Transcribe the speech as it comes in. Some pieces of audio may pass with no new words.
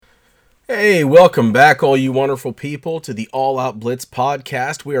Hey, welcome back, all you wonderful people, to the All Out Blitz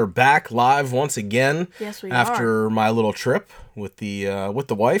podcast. We are back live once again. Yes, we after my little trip with the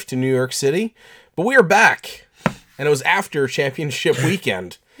wife to New York City. But we are back, and it was after championship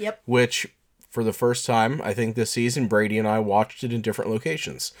weekend. Yep. Which, for the first time, I think this season, Brady and I watched it in different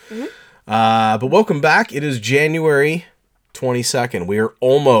locations. Mm-hmm. But welcome back. It is January 22nd. We are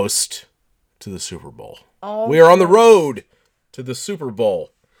almost to the Super Bowl. We are on the road to the Super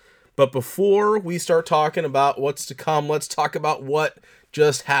Bowl. But before we start talking about what's to come, let's talk about what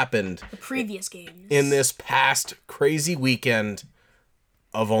just happened. The previous games. In this past crazy weekend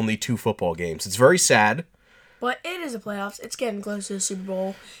of only 2 football games. It's very sad. But it is the playoffs. It's getting close to the Super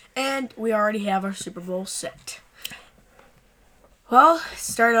Bowl. And we already have our Super Bowl set. Well,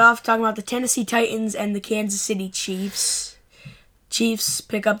 started off talking about the Tennessee Titans and the Kansas City Chiefs. Chiefs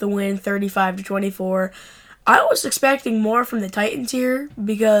pick up the win 35-24. I was expecting more from the Titans here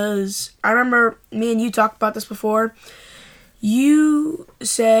because I remember me and you talked about this before. You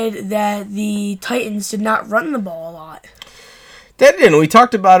said that the Titans did not run the ball a lot. They didn't. We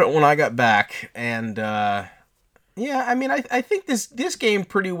talked about it when I got back. And, I think this game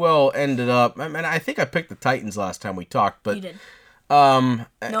pretty well ended up. I mean, I think I picked the Titans last time we talked. But You did.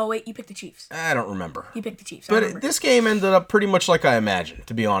 No, wait, you picked the Chiefs. I don't remember. You picked the Chiefs. But this game ended up pretty much like I imagined,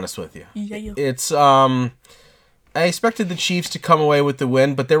 to be honest with you. Yeah. It's, I expected the Chiefs to come away with the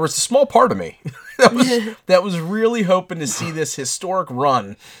win, but there was a small part of me that was really hoping to see this historic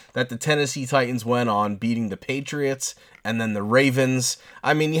run that the Tennessee Titans went on, beating the Patriots and then the Ravens.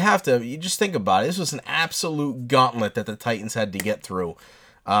 I mean, you just think about it. This was an absolute gauntlet that the Titans had to get through.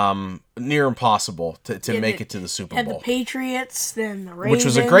 Near impossible to make it to the Super Bowl. Had the Patriots, then the Ravens. Which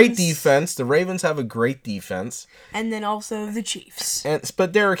was a great defense. The Ravens have a great defense. And then also the Chiefs.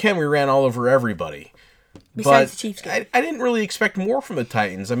 But Derrick Henry ran all over everybody. Besides the Chiefs game. I didn't really expect more from the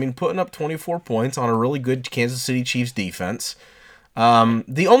Titans. I mean, putting up 24 points on a really good Kansas City Chiefs defense.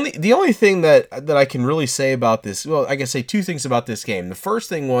 The only thing that I can really say about this, well, I can say 2 things about this game. The first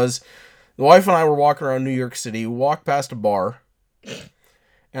thing was, the wife and I were walking around New York City. We walked past a bar,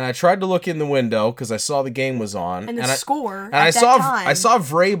 and I tried to look in the window because I saw the game was on. And score. And I saw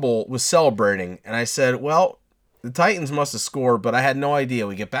Vrabel was celebrating, and I said, well, the Titans must have scored, but I had no idea.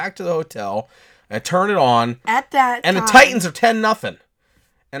 We get back to the hotel. I turn it on. At that and time, the Titans are 10-0.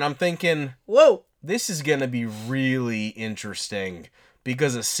 And I'm thinking, whoa, this is going to be really interesting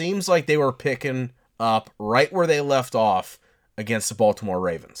because it seems like they were picking up right where they left off against the Baltimore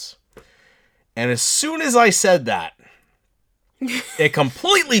Ravens. And as soon as I said that, it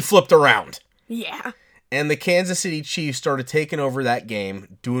completely flipped around. Yeah. And the Kansas City Chiefs started taking over that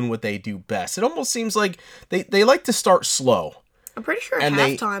game, doing what they do best. It almost seems like they like to start slow. I'm pretty sure at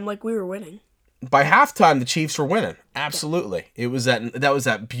halftime, we were winning. By halftime, the Chiefs were winning. Absolutely. Yeah. It was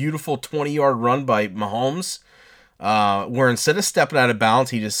that beautiful 20-yard run by Mahomes, where instead of stepping out of bounds,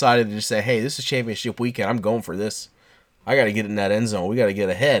 he decided to just say, hey, this is championship weekend. I'm going for this. I got to get in that end zone. We got to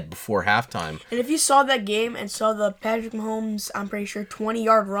get ahead before halftime. And if you saw that game and saw the Patrick Mahomes, I'm pretty sure,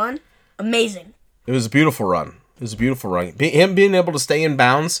 20-yard run, amazing. It was a beautiful run. Him being able to stay in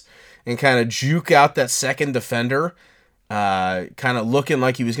bounds and kind of juke out that second defender, kind of looking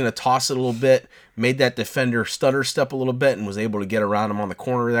like he was going to toss it a little bit, made that defender stutter step a little bit and was able to get around him on the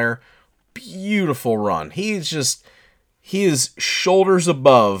corner there. Beautiful run. He is shoulders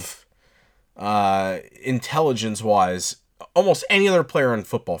above, intelligence-wise, almost any other player on the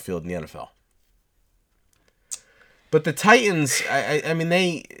football field in the NFL. But the Titans, I mean,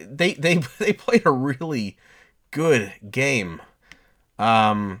 they played a really good game.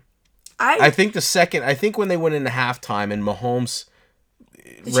 I think when they went into halftime and Mahomes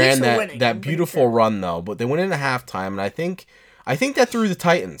ran that beautiful run though, but they went into halftime and I think that threw the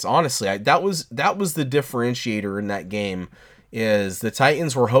Titans. Honestly, that was the differentiator in that game. Is the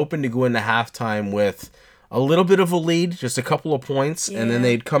Titans were hoping to go into halftime with a little bit of a lead, just a couple of points, and then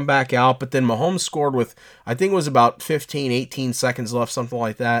they'd come back out. But then Mahomes scored with, I think it was about 15, 18 seconds left, something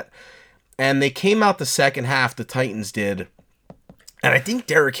like that. And they came out the second half, the Titans did. And I think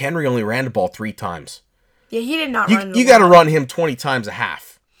Derrick Henry only ran the ball 3 times. Yeah, he did not run. You got to run him 20 times a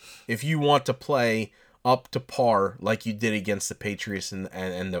half if you want to play up to par like you did against the Patriots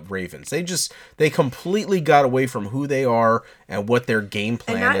and the Ravens. They completely got away from who they are and what their game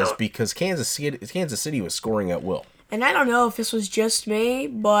plan is because Kansas City was scoring at will. And I don't know if this was just me,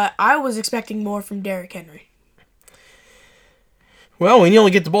 but I was expecting more from Derrick Henry. Well, when you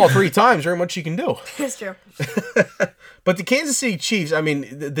only get the ball 3 times, very much you can do. That's true. But the Kansas City Chiefs, I mean,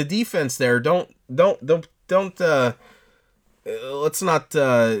 the defense there, let's not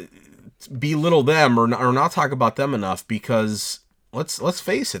belittle them or not talk about them enough because let's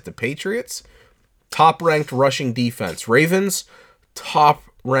face it, the Patriots, top-ranked rushing defense. Ravens,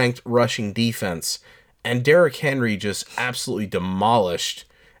 top-ranked rushing defense. And Derrick Henry just absolutely demolished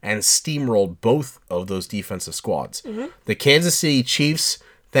and steamrolled both of those defensive squads. Mm-hmm. The Kansas City Chiefs,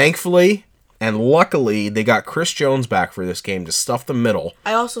 thankfully and luckily, they got Chris Jones back for this game to stuff the middle.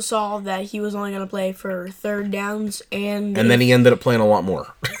 I also saw that he was only going to play for third downs and then he ended up playing a lot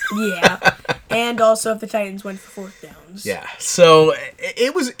more. Yeah. And also if the Titans went for fourth downs. Yeah. So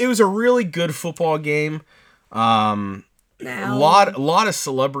it was a really good football game. A lot of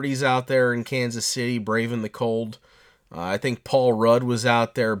celebrities out there in Kansas City braving the cold. I think Paul Rudd was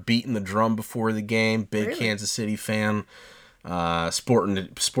out there beating the drum before the game. Big really? Kansas City fan. Sporting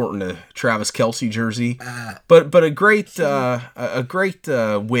a Travis Kelce jersey, but a great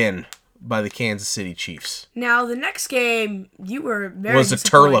win by the Kansas City Chiefs. Now the next game you were very was a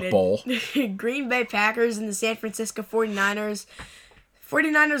Turlet Bowl. Green Bay Packers and the San Francisco 49ers.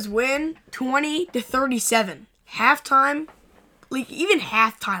 49ers win 20-37. Halftime, even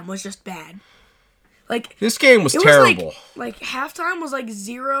halftime was just bad. This game was terrible. Halftime was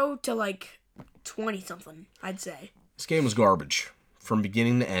 0 to 20 something, I'd say. This game was garbage from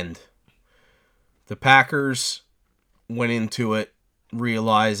beginning to end. The Packers went into it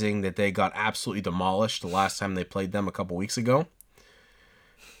realizing that they got absolutely demolished the last time they played them a couple weeks ago.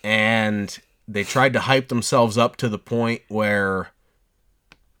 And they tried to hype themselves up to the point where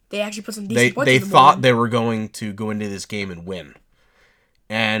they actually put some decent points on the board. They thought they were going to go into this game and win.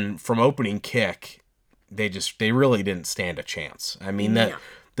 And from opening kick, they really didn't stand a chance. I mean,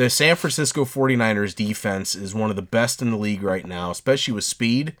 the San Francisco 49ers defense is one of the best in the league right now, especially with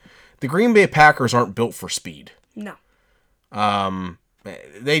speed. The Green Bay Packers aren't built for speed. No.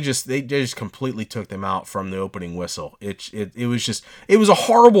 They just completely took them out from the opening whistle. It was a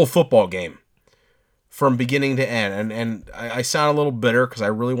horrible football game from beginning to end. And I sound a little bitter because I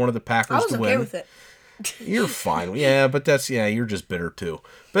really wanted the Packers to win. I was okay with it. You're fine. Yeah, but you're just bitter too.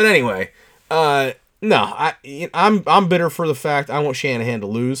 But anyway, no, I'm bitter for the fact I want Shanahan to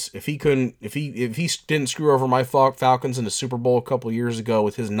lose. If he didn't screw over my Falcons in the Super Bowl a couple years ago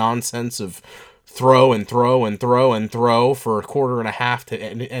with his nonsense of throw and throw and throw and throw for a quarter and a half to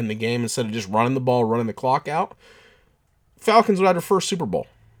end the game instead of just running the ball, running the clock out, Falcons would have their first Super Bowl.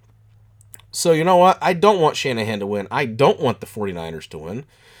 So you know what? I don't want Shanahan to win. I don't want the 49ers to win.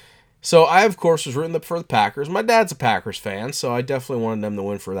 So I, of course, was rooting for the Packers. My dad's a Packers fan, so I definitely wanted them to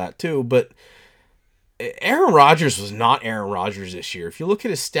win for that too. But Aaron Rodgers was not Aaron Rodgers this year. If you look at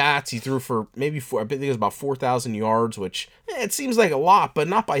his stats, he threw for I think it was about 4,000 yards, which it seems like a lot, but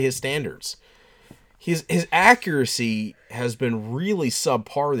not by his standards. His accuracy has been really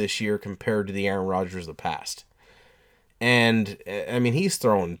subpar this year compared to the Aaron Rodgers of the past. And, I mean, he's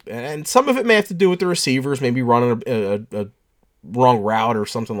throwing... And some of it may have to do with the receivers, maybe running a wrong route or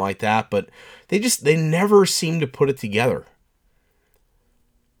something like that, but they never seem to put it together.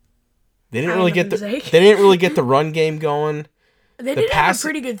 They didn't really get the run game going. They did have a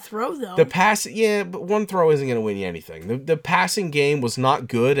pretty good throw, though. But one throw isn't going to win you anything. The passing game was not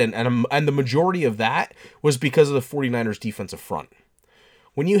good, and the majority of that was because of the 49ers defensive front.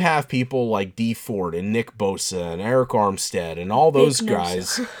 When you have people like Dee Ford and Nick Bosa and Eric Armstead and all those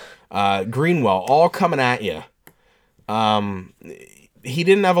guys, Greenwell, all coming at you, he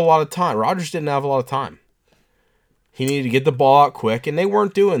didn't have a lot of time. Rodgers didn't have a lot of time. He needed to get the ball out quick, and they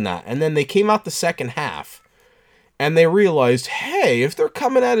weren't doing that. And then they came out the second half, and they realized, hey, if they're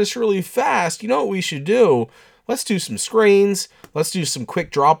coming at us really fast, you know what we should do? Let's do some screens. Let's do some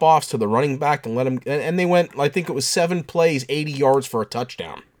quick drop-offs to the running back and let him... And they went, I think it was 7 plays, 80 yards for a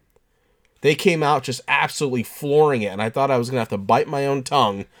touchdown. They came out just absolutely flooring it, and I thought I was going to have to bite my own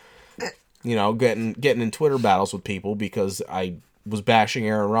tongue, getting in Twitter battles with people because I was bashing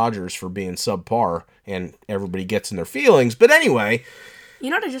Aaron Rodgers for being subpar, and everybody gets in their feelings. But anyway, you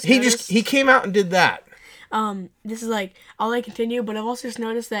know what I just noticed? He came out and did that. This is I'll let continue, but I've also just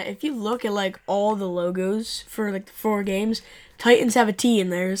noticed that if you look at all the logos for the 4 games, Titans have a T in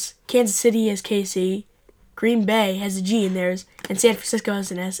theirs, Kansas City has KC, Green Bay has a G in theirs, and San Francisco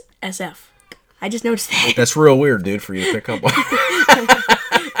has an SF. I just noticed that. That's real weird, dude, for you to pick up on.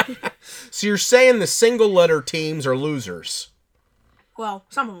 So you're saying the single letter teams are losers? Well,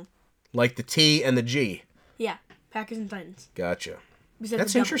 some of them. Like the T and the G? Yeah, Packers and Titans. Gotcha.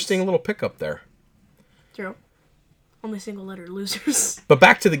 That's interesting little pickup there. True. Only single letter losers. But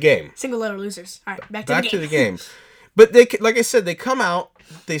back to the game. Single letter losers. All right, back to the game. But they, like I said, they come out,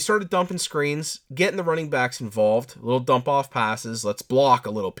 they started dumping screens, getting the running backs involved, little dump off passes, let's block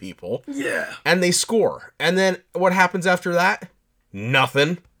a little people. Yeah. And they score. And then what happens after that?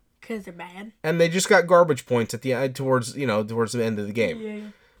 Nothing. Because they're bad. And they just got garbage points at the end towards the end of the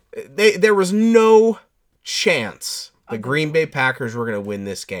game. Yeah. There was no chance the Green Bay Packers were going to win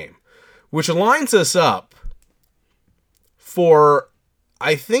this game, which lines us up for,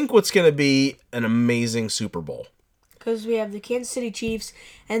 I think, what's going to be an amazing Super Bowl. Because we have the Kansas City Chiefs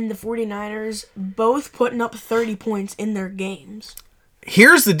and the 49ers both putting up 30 points in their games.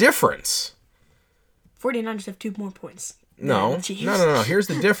 Here's the difference. 49ers have 2 more points. No. Here's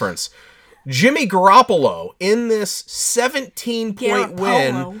the difference. Jimmy Garoppolo, in this 17-point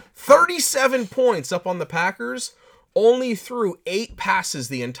win, 37 points up on the Packers, only threw 8 passes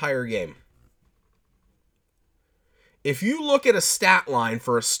the entire game. If you look at a stat line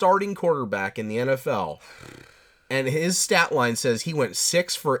for a starting quarterback in the NFL, and his stat line says he went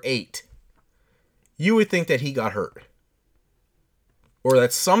 6 for 8, you would think that he got hurt. Or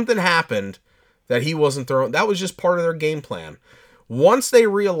that something happened that he wasn't throwing. That was just part of their game plan. Once they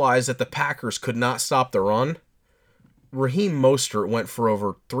realized that the Packers could not stop the run, Raheem Mostert went for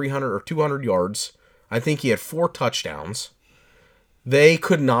over 300 or 200 yards. I think he had 4 touchdowns. They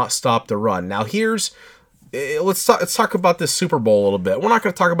could not stop the run. Now let's talk about this Super Bowl a little bit. We're not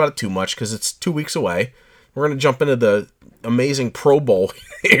going to talk about it too much because it's 2 weeks away. We're going to jump into the amazing Pro Bowl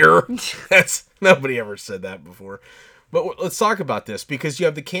here. Nobody ever said that before. But let's talk about this because you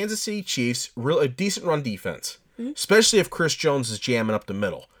have the Kansas City Chiefs, a decent run defense, especially if Chris Jones is jamming up the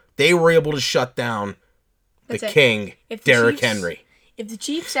middle. They were able to shut down King, Derrick Henry. If the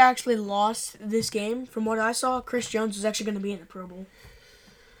Chiefs actually lost this game, from what I saw, Chris Jones was actually going to be in the Pro Bowl.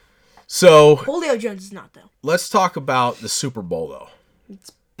 So Julio Jones is not, though. Let's talk about the Super Bowl, though.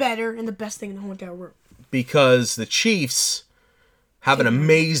 It's better and the best thing in the whole entire world. Because the Chiefs have an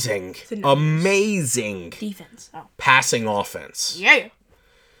amazing defense, passing offense. Yeah.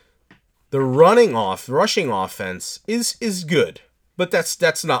 The rushing offense is good, but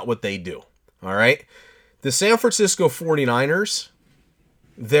that's not what they do. All right? The San Francisco 49ers,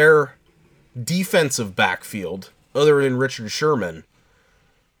 their defensive backfield, other than Richard Sherman,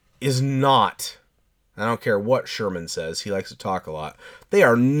 is not, I don't care what Sherman says, he likes to talk a lot, they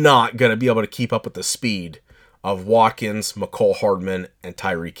are not going to be able to keep up with the speed of Watkins, McCole Hardman, and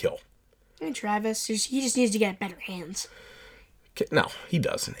Tyreek Hill. And Travis, he just needs to get better hands. No, he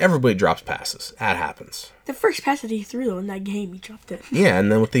doesn't. Everybody drops passes. That happens. The first pass that he threw, though, in that game, he dropped it. Yeah,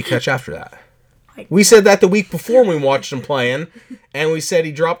 and then what they catch after that? We said that the week before when we watched him playing, and we said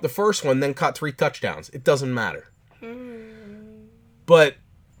he dropped the first one, then caught 3 touchdowns. It doesn't matter. But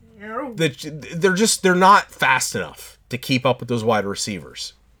they're not fast enough to keep up with those wide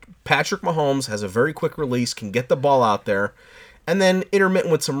receivers. Patrick Mahomes has a very quick release, can get the ball out there, and then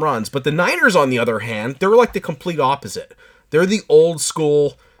intermittent with some runs. But the Niners, on the other hand, they're like the complete opposite. They're the old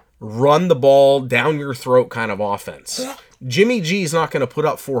school, run the ball down your throat kind of offense. Jimmy G is not going to put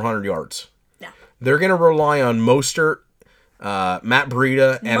up 400 yards. No. They're going to rely on Mostert, Matt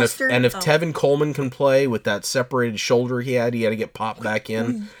Breida, and if Tevin Coleman can play with that separated shoulder he had to get popped back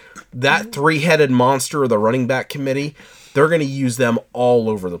in. That 3-headed monster of the running back committee, they're going to use them all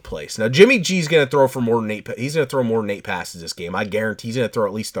over the place. Now, Jimmy G's going to throw for more than 8. He's going to throw more than 8 passes this game. I guarantee he's going to throw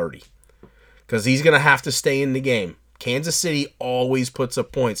at least 30 because he's going to have to stay in the game. Kansas City always puts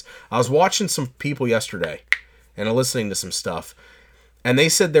up points. I was watching some people yesterday and listening to some stuff, and they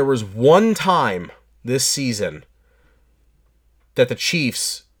said there was one time this season that the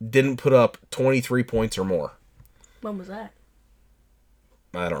Chiefs didn't put up 23 points or more. When was that?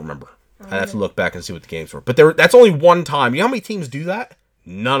 I don't remember. I'd have to look back and see what the games were. But that's only one time. You know how many teams do that?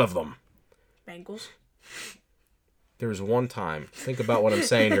 None of them. Bengals? There's one time. Think about what I'm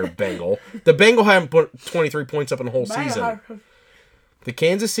saying here, Bengal. The Bengal haven't put 23 points up in the whole season. The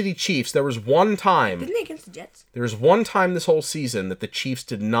Kansas City Chiefs, there was one time. Didn't they against the Jets? There was one time this whole season that the Chiefs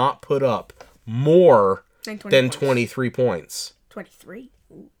did not put up more than 23 points. 23?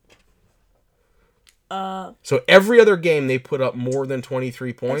 So every other game they put up more than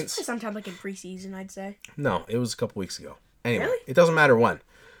 23 points. Sometime like in preseason, I'd say. No, it was a couple weeks ago. Anyway, really? It doesn't matter when.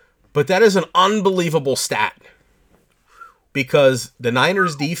 But that is an unbelievable stat. Because the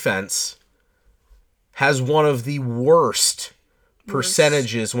Niners defense has one of the worst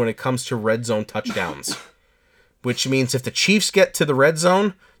percentages when it comes to red zone touchdowns. Which means if the Chiefs get to the red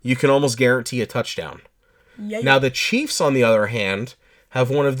zone, you can almost guarantee a touchdown. Yeah. Now the Chiefs, on the other hand, have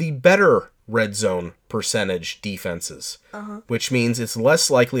one of the better red zone percentage defenses, which means it's less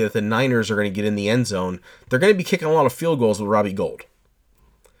likely that the Niners are going to get in the end zone. They're going to be kicking a lot of field goals with Robbie Gould,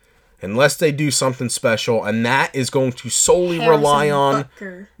 unless they do something special, and that is going to solely rely on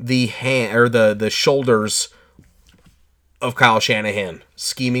the hand or the shoulders of Kyle Shanahan,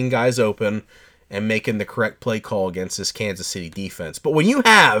 scheming guys open and making the correct play call against this Kansas City defense. But when you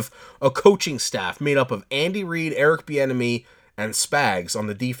have a coaching staff made up of Andy Reid, Eric Bieniemy, and Spags on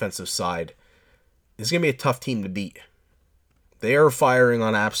the defensive side, it's going to be a tough team to beat. They are firing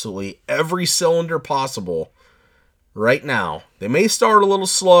on absolutely every cylinder possible right now. They may start a little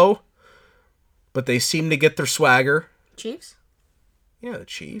slow, but they seem to get their swagger. Chiefs? Yeah, the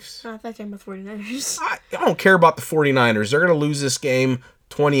Chiefs. I thought you were talking about 49ers. I don't care about the 49ers. They're going to lose this game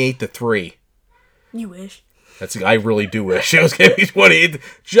 28-3. You wish. I really do wish it was going to be 28,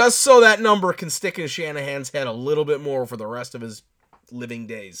 just so that number can stick in Shanahan's head a little bit more for the rest of his living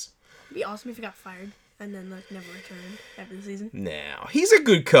days. It'd be awesome if he got fired and then never returned after the season. No, he's a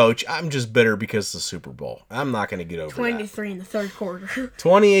good coach. I'm just bitter because of the Super Bowl. I'm not going to get over 20-3 in the third quarter.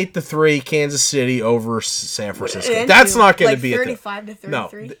 28-3, Kansas City over San Francisco. That's not going to be 35-33. No,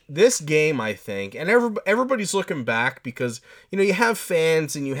 this game, I think, and everybody's looking back because you have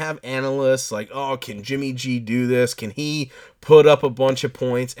fans and you have analysts like, oh, can Jimmy G do this? Can he put up a bunch of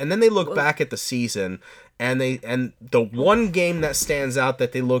points? And then they look back at the season, and the one game that stands out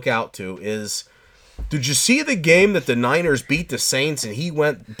that they look out to is, did you see the game that the Niners beat the Saints and he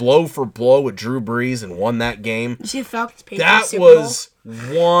went blow for blow with Drew Brees and won that game? You see the Falcons That was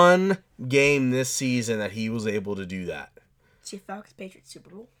one game this season that he was able to do that. See Falcons Patriots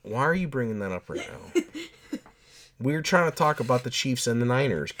Super Bowl. Why are you bringing that up right now? We're trying to talk about the Chiefs and the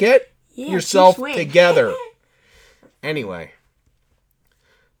Niners. Get yourself together. Anyway,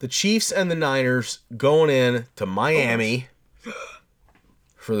 the Chiefs and the Niners going in to Miami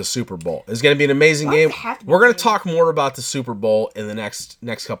for the Super Bowl. It's going to be an amazing game. We're going to talk more about the Super Bowl in the next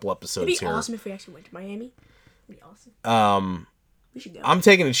couple episodes here. It'd be awesome if we actually went to Miami. It'd be awesome. We should go. I'm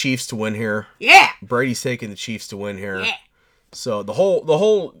taking the Chiefs to win here. Yeah. Brady's taking the Chiefs to win here. Yeah. So the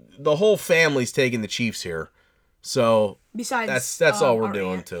whole family's taking the Chiefs here. So besides that's all we're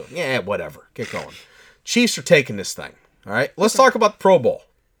doing too. Yeah, whatever. Get going. Chiefs are taking this thing. All right. Let's talk about the Pro Bowl.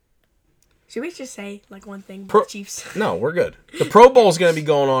 Should we just say one thing about the Chiefs? No, we're good. The Pro Bowl is going to be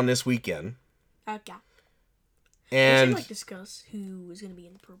going on this weekend. Okay. And we should discuss who is going to be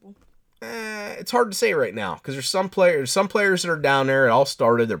in the Pro Bowl. It's hard to say right now because there's some players that are down there. It all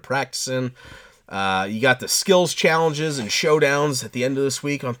started. They're practicing. You got the skills challenges and showdowns at the end of this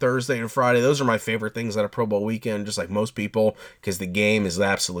week on Thursday and Friday. Those are my favorite things at a Pro Bowl weekend, just like most people, because the game is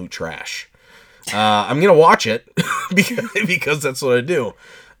absolute trash. I'm going to watch it because that's what I do.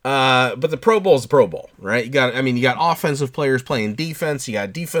 But the Pro Bowl is the Pro Bowl, right? You got offensive players playing defense. You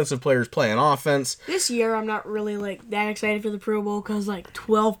got defensive players playing offense. This year, I'm not really that excited for the Pro Bowl because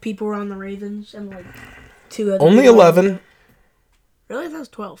 12 people were on the Ravens and 2 other. Only 11. Really, that was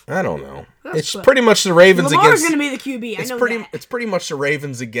 12. I don't know. It's 12. Pretty much the Ravens Lamar's against. Lamar's going to be the QB. I know that. It's pretty much the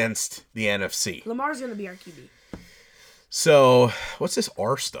Ravens against the NFC. Lamar's going to be our QB. So, what's this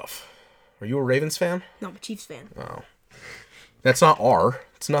R stuff? Are you a Ravens fan? No, I'm a Chiefs fan. Oh, that's not R.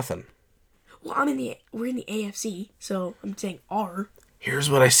 It's nothing. Well, we're in the AFC, so I'm saying R. Here's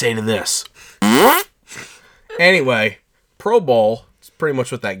what I say to this. Anyway, Pro Bowl is pretty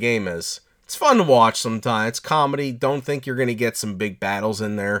much what that game is. It's fun to watch sometimes. It's comedy. Don't think you're going to get some big battles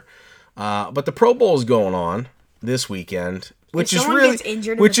in there. But the Pro Bowl is going on this weekend, which is really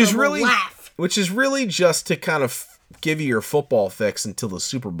just to kind of give you your football fix until the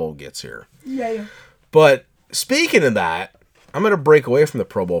Super Bowl gets here. Yeah. But speaking of that, I'm going to break away from the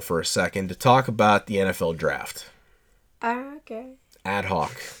Pro Bowl for a second to talk about the NFL draft. Okay. Ad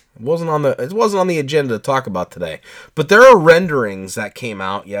hoc. It wasn't on the agenda to talk about today. But there are renderings that came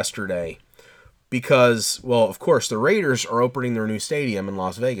out yesterday because, well, of course, the Raiders are opening their new stadium in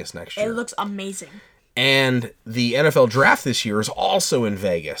Las Vegas next year. It looks amazing. And the NFL draft this year is also in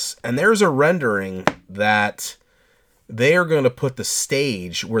Vegas. And there's a rendering that they are going to put the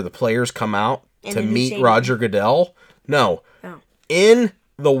stage where the players come out to meet Roger Goodell. No. In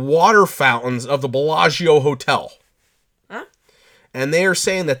the water fountains of the Bellagio Hotel. Huh? And they are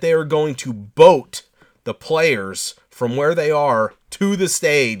saying that they are going to boat the players from where they are to the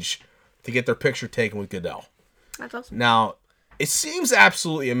stage to get their picture taken with Goodell. That's awesome. Now, it seems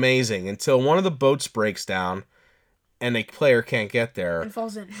absolutely amazing until one of the boats breaks down and a player can't get there. And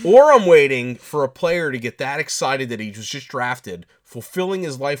falls in. Or I'm waiting for a player to get that excited that he was just drafted, fulfilling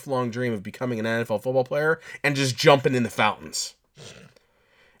his lifelong dream of becoming an NFL football player, and just jumping in the fountains.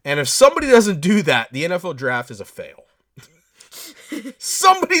 And if somebody doesn't do that, the NFL draft is a fail.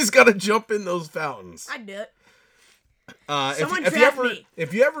 Somebody's got to jump in those fountains. I'd do it.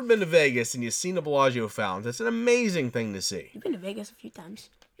 If you ever been to Vegas and you've seen the Bellagio fountains, it's an amazing thing to see. You've been to Vegas a few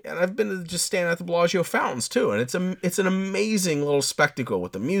times. And I've been to just stand at the Bellagio fountains too, and it's an amazing little spectacle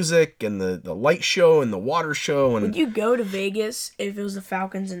with the music and the light show and the water show. And would you go to Vegas if it was the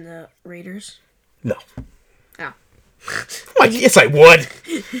Falcons and the Raiders? No. Oh. Like, yes, I would.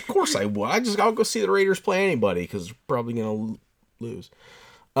 Of course I would. I'll go see the Raiders play anybody because they're probably gonna lose.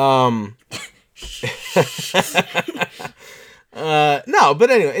 No, but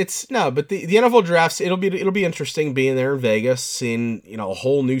anyway, but the NFL drafts, it'll be interesting being there in Vegas, seeing, a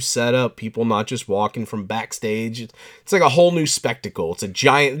whole new setup, people not just walking from backstage. It's like a whole new spectacle. It's a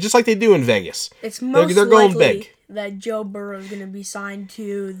giant, just like they do in Vegas. It's most they're going big. That Joe Burrow is going to be signed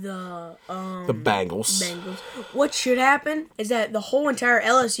to the Bengals. What should happen is that the whole entire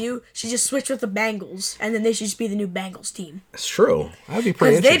LSU should just switch with the Bengals, and then they should just be the new Bengals team. That's true. That'd be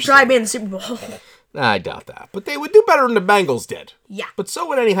pretty interesting. Because they'd probably be in the Super Bowl. I doubt that, but they would do better than the Bengals did. Yeah, but so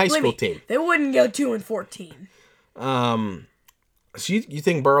would any high school team. They wouldn't go 2-14. So you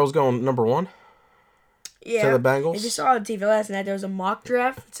think Burrow's going number 1? Yeah. To the Bengals. If you saw on TV last night, there was a mock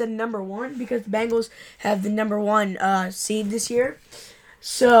draft that said number 1 because the Bengals have the number 1 seed this year.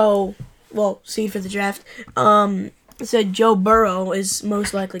 So, seed for the draft. It said Joe Burrow is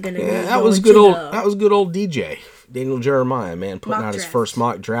most likely going to. Yeah, that was good old DJ. Daniel Jeremiah, man, putting out his first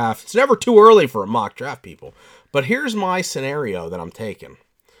mock draft. It's never too early for a mock draft, people. But here's my scenario that I'm taking.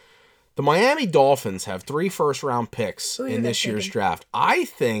 The Miami Dolphins have 3 first-round picks in this year's draft. I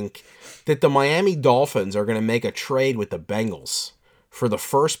think that the Miami Dolphins are going to make a trade with the Bengals for the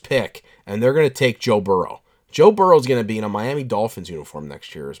first pick, and they're going to take Joe Burrow. Joe Burrow's going to be in a Miami Dolphins uniform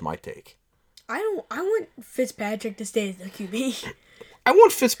next year, is my take. I want Fitzpatrick to stay as the QB. I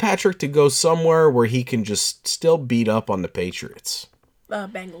want Fitzpatrick to go somewhere where he can just still beat up on the Patriots.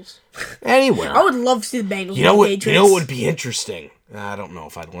 Bengals. Anywhere. I would love to see the Bengals. You know what would be interesting? I don't know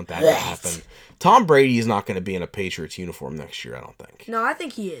if I'd want that to happen. Tom Brady is not going to be in a Patriots uniform next year, I don't think. No, I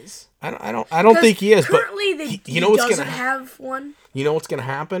think he is. I don't think he is. Currently, but he doesn't have one. You know what's going to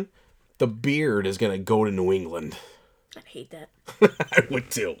happen? The beard is going to go to New England. I'd hate that. I would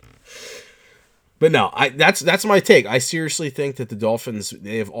too. But no, that's my take. I seriously think that the Dolphins,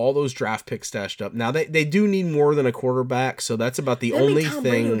 they have all those draft picks stashed up. Now, they do need more than a quarterback, so that's about the only Tom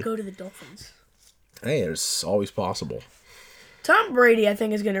thing. Brady would go to the Dolphins. Hey, it's always possible. Tom Brady, I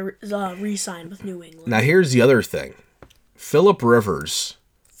think, is going to re-sign with New England. Now, here's the other thing. Philly Rivers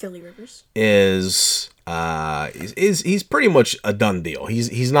is he's pretty much a done deal.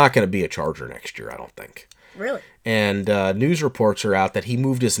 He's not going to be a Charger next year, I don't think. Really? And news reports are out that he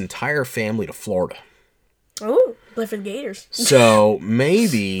moved his entire family to Florida. Oh, play for the Gators. So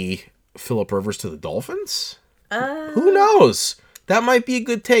maybe Philip Rivers to the Dolphins? Who knows? That might be a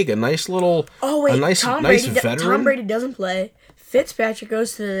good take. A nice little, nice veteran. Tom Brady doesn't play. Fitzpatrick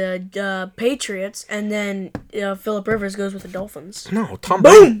goes to the Patriots, and then Philip Rivers goes with the Dolphins. No, Tom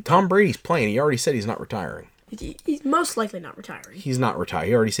Brady's playing. He already said he's not retiring. He's most likely not retiring. He's not retiring.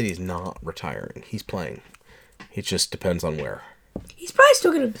 He already said he's not retiring. He's playing. It just depends on where. He's probably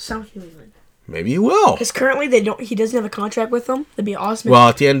still going to sign with New England. Maybe he will. Because currently he doesn't have a contract with them. That'd be awesome. Well,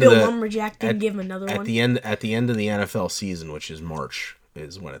 at the end Bill of the Lumberjack didn't give him another one. At the end of the NFL season, which is March,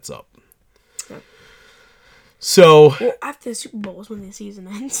 is when it's up. Yeah. So after the Super Bowl is when the season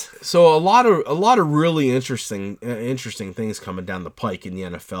ends. So a lot of really interesting things coming down the pike in the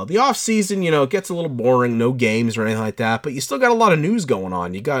NFL. The off season, it gets a little boring, no games or anything like that, but you still got a lot of news going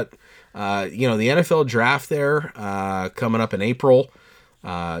on. You got the NFL draft there coming up in April.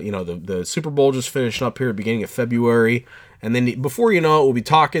 The Super Bowl just finishing up here at the beginning of February. And then before you know it, we'll be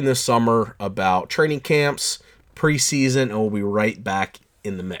talking this summer about training camps, preseason, and we'll be right back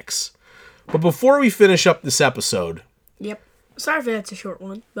in the mix. But before we finish up this episode... Yep. Sorry if that's a short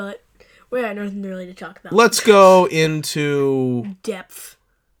one, but we had nothing really to talk about. Let's go into... Depth.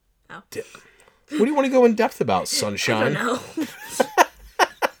 Oh. What do you want to go in depth about, Sunshine? I don't know.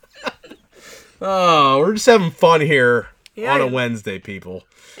 Oh, we're just having fun here on a Wednesday, people.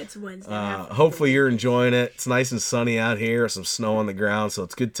 It's Wednesday. Hopefully you're enjoying it. It's nice and sunny out here. Some snow on the ground, so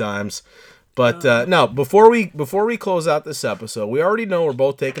it's good times. But no, before we close out this episode, we already know we're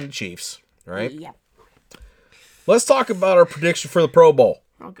both taking the Chiefs, right? Yep. Let's talk about our prediction for the Pro Bowl.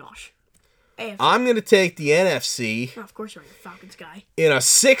 Oh gosh. AFC. I'm going to take the NFC. Oh, of course you're a Falcons guy. In a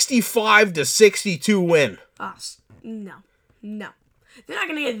 65-62 win. No. They're not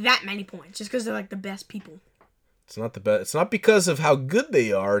going to get that many points just because they're like the best people. It's not the best. It's not because of how good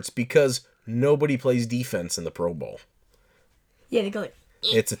they are. It's because nobody plays defense in the Pro Bowl. Yeah, they go like...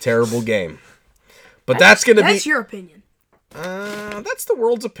 It's a terrible game. But that's going to be... That's your opinion. That's the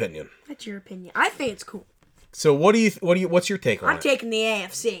world's opinion. That's your opinion. I think it's cool. So what's your take on it? I'm taking the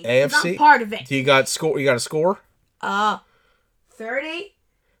AFC. AFC? I'm part of it. Do you got a score? 30.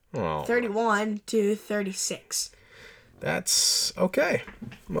 Oh. 31-36. That's okay.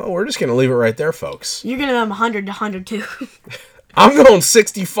 Well, we're just going to leave it right there, folks. You're going to have 100 to 102. I'm going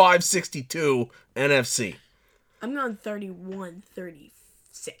 65-62 NFC. I'm going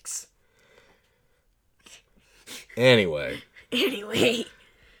 31-36. Anyway.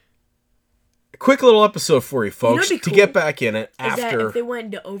 Quick little episode for you folks to get back in it after. If they went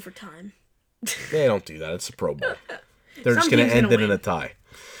into overtime. They don't do that. It's a Pro Bowl. They're just going to end it in a tie.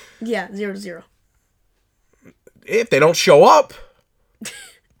 Yeah, 0-0. If they don't show up.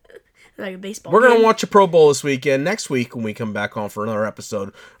 Like a baseball. We're going to watch a Pro Bowl this weekend. Next week, when we come back on for another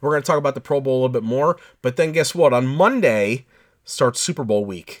episode, we're going to talk about the Pro Bowl a little bit more. But then guess what? On Monday starts Super Bowl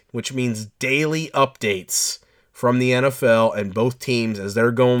week, which means daily updates from the NFL and both teams as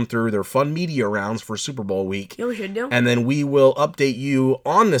they're going through their fun media rounds for Super Bowl week. Yeah, we should do. And then we will update you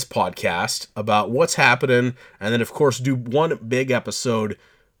on this podcast about what's happening. And then, of course, do one big episode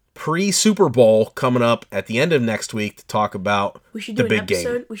pre-Super Bowl coming up at the end of next week to talk about the big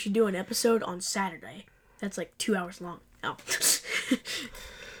game. We should do an episode on Saturday. That's like 2 hours long. Oh.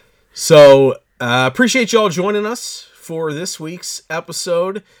 So, appreciate y'all joining us for this week's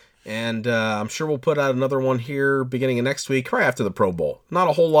episode. And I'm sure we'll put out another one here beginning of next week, right after the Pro Bowl. Not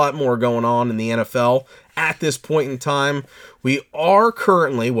a whole lot more going on in the NFL at this point in time. We are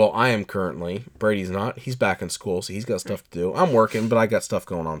currently, well, I am currently, Brady's not. He's back in school, so he's got stuff to do. I'm working, but I got stuff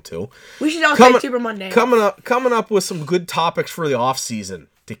going on too. We should also take Super Monday. Coming up with some good topics for the off season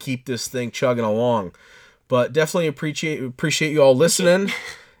to keep this thing chugging along. But definitely appreciate you all listening.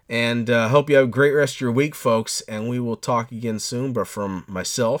 And hope you have a great rest of your week, folks. And we will talk again soon. But from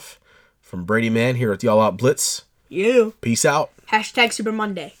myself, from Brady Man here at the All Out Blitz. You. Peace out. #Super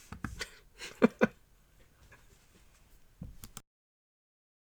Monday.